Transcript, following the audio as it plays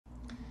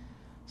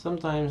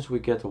Sometimes we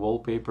get a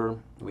wallpaper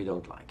we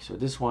don't like. So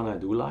this one I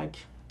do like,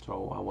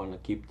 so I want to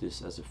keep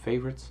this as a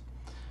favorite.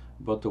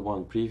 But the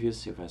one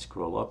previous, if I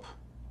scroll up,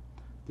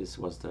 this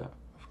was the,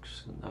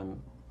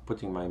 I'm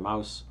putting my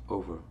mouse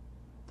over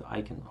the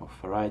icon of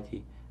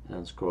variety and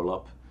then scroll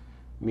up,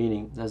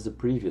 meaning that's the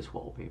previous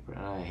wallpaper,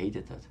 and I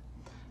hated that.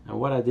 And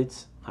what I did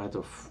out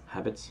of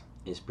habit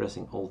is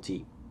pressing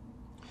Alt-T.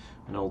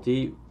 And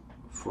Alt-T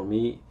for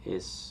me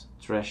is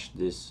trash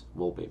this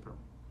wallpaper.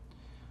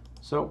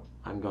 So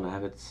I'm gonna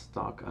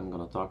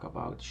talk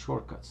about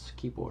shortcuts,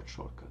 keyboard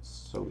shortcuts.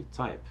 So we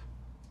type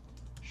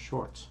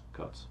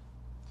shortcut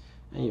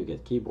and you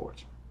get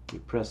keyboard. You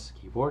press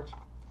keyboard,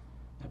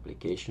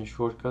 application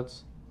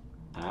shortcuts,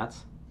 add.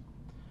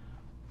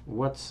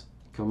 What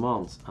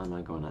command am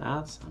I gonna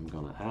add? I'm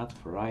gonna add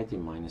variety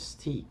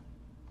 -T.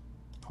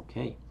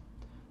 Okay.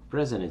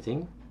 Press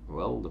anything.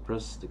 Well,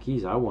 the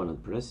keys I want to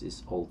press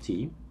is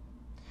Alt-T.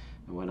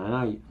 And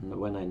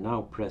when I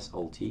now press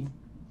Alt-T,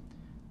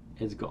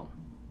 it's gone.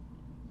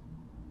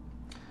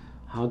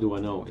 How do I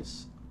know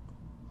it's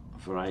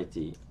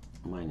variety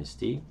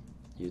 -T?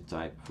 You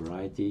type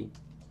variety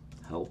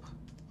help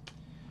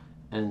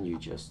and you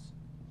just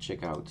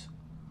check out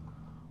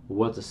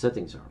what the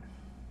settings are.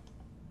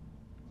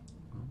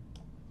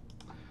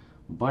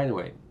 By the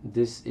way,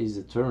 this is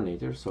the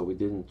Terminator, so we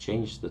didn't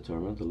change the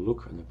Terminator. The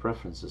look and the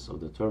preferences of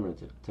the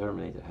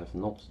Terminator have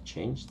not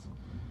changed.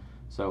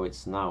 So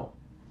it's now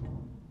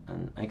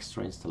an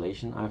extra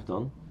installation I've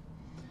done.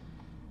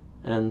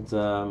 And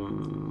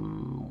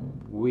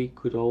we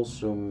could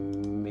also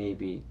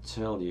maybe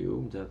tell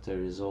you that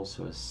there is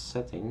also a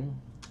setting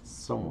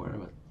somewhere,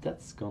 but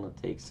that's gonna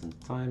take some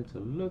time to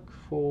look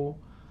for.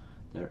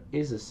 There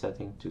is a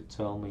setting to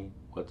tell me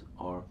what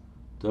are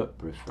the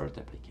preferred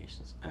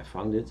applications. I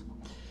found it.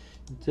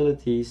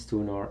 Utilities,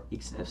 tuner,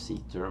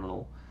 XFCE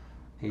terminal.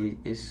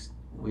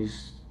 We're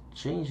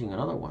changing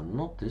another one,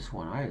 not this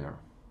one either.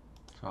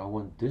 So I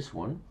want this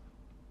one.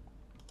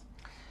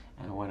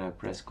 And when I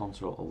press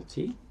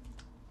Ctrl-Alt-T,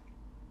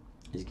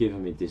 it's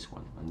giving me this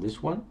one. And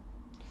this one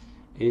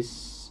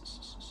is,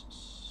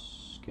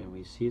 can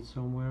we see it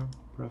somewhere?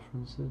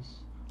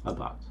 Preferences?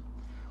 About.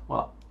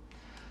 Well,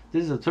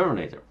 this is a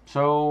Terminator.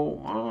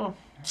 So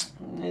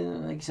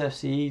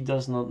XFCE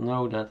does not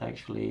know that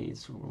actually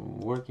it's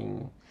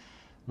working,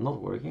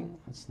 not working.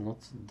 It's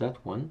not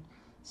that one.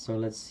 So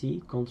let's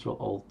see,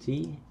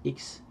 Ctrl-Alt-T,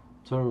 X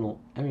terminal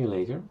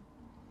emulator.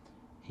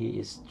 He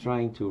is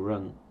trying to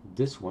run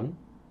this one,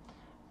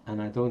 and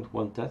I don't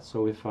want that.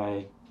 So if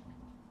I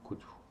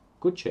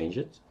could change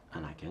it,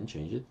 and I can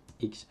change it,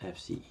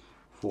 XFCE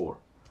for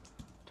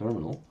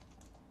terminal,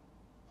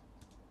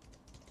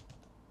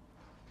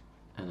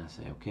 and I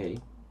say okay.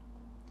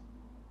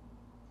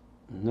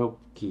 No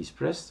keys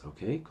pressed.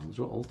 Okay,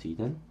 Ctrl-Alt-T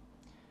then.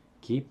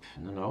 Keep,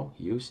 no,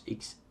 use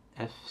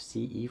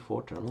XFCE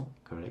for terminal,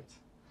 correct.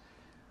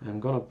 I'm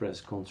gonna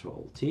press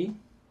Ctrl-Alt-T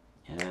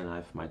and I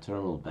have my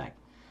terminal back.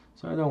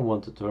 So I don't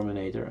want the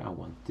Terminator, I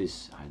want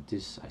this.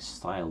 I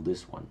styled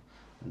this one.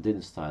 I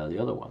didn't style the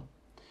other one.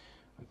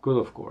 I could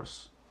of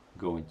course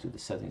go into the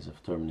settings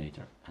of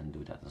Terminator and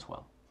do that as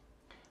well.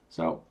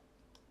 So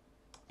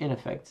in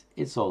effect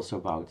it's also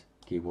about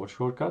keyboard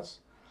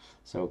shortcuts.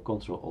 So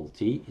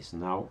Ctrl-Alt-T is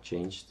now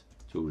changed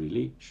to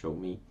really show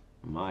me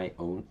my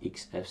own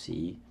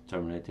XFCE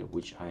Terminator,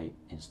 which I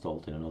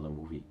installed in another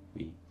movie.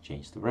 We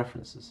changed the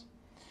references.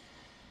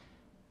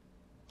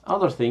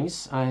 Other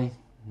things I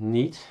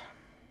need,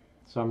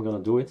 so I'm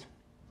gonna do it.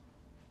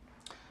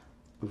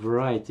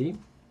 Variety.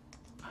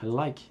 I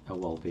like a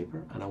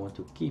wallpaper and I want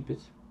to keep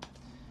it.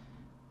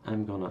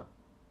 I'm gonna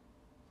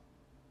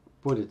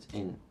put it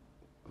in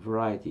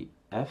variety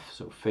F,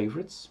 so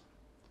favorites,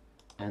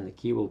 and the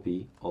key will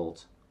be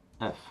Alt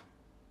F.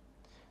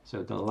 So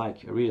I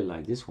really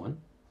like this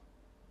one,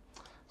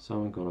 so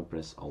I'm gonna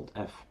press Alt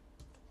F.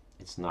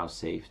 It's now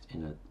saved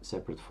in a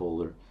separate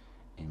folder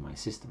in my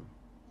system.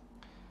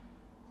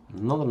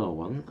 Another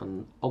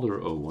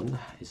O1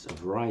 is a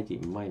variety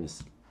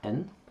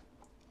 -N.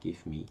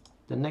 Give me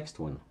the next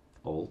one.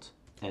 Alt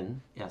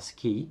N as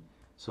key,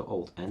 so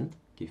Alt N,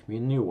 give me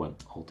a new one.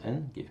 Alt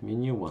N, give me a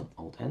new one.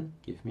 Alt N,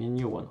 give me a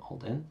new one.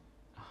 Alt N.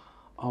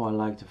 Oh, I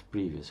like the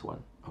previous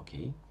one.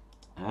 Okay,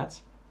 add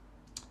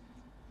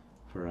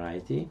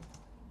variety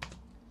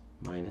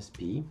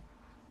 -P,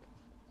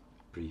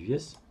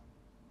 previous,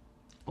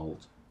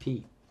 Alt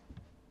P.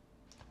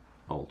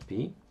 Alt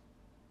P,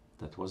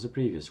 that was the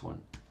previous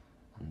one,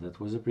 and that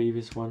was the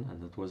previous one, and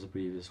that was the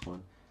previous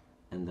one,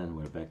 and then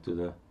we're back to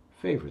the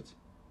favorite.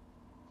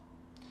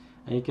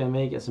 And you can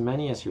make as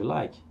many as you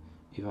like.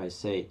 If I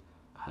say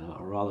I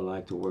rather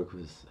like to work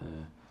with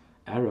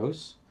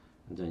arrows,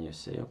 and then you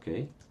say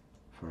okay,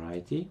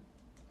 variety,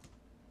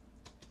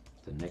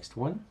 the next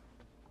one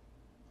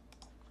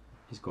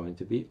is going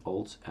to be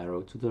Alt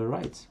arrow to the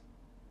right,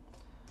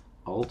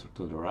 Alt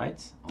to the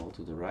right, Alt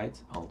to the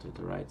right, Alt to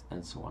the right,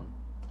 and so on.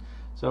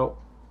 So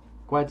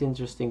quite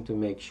interesting to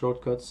make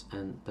shortcuts,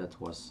 and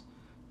that was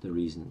the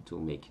reason to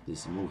make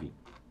this movie.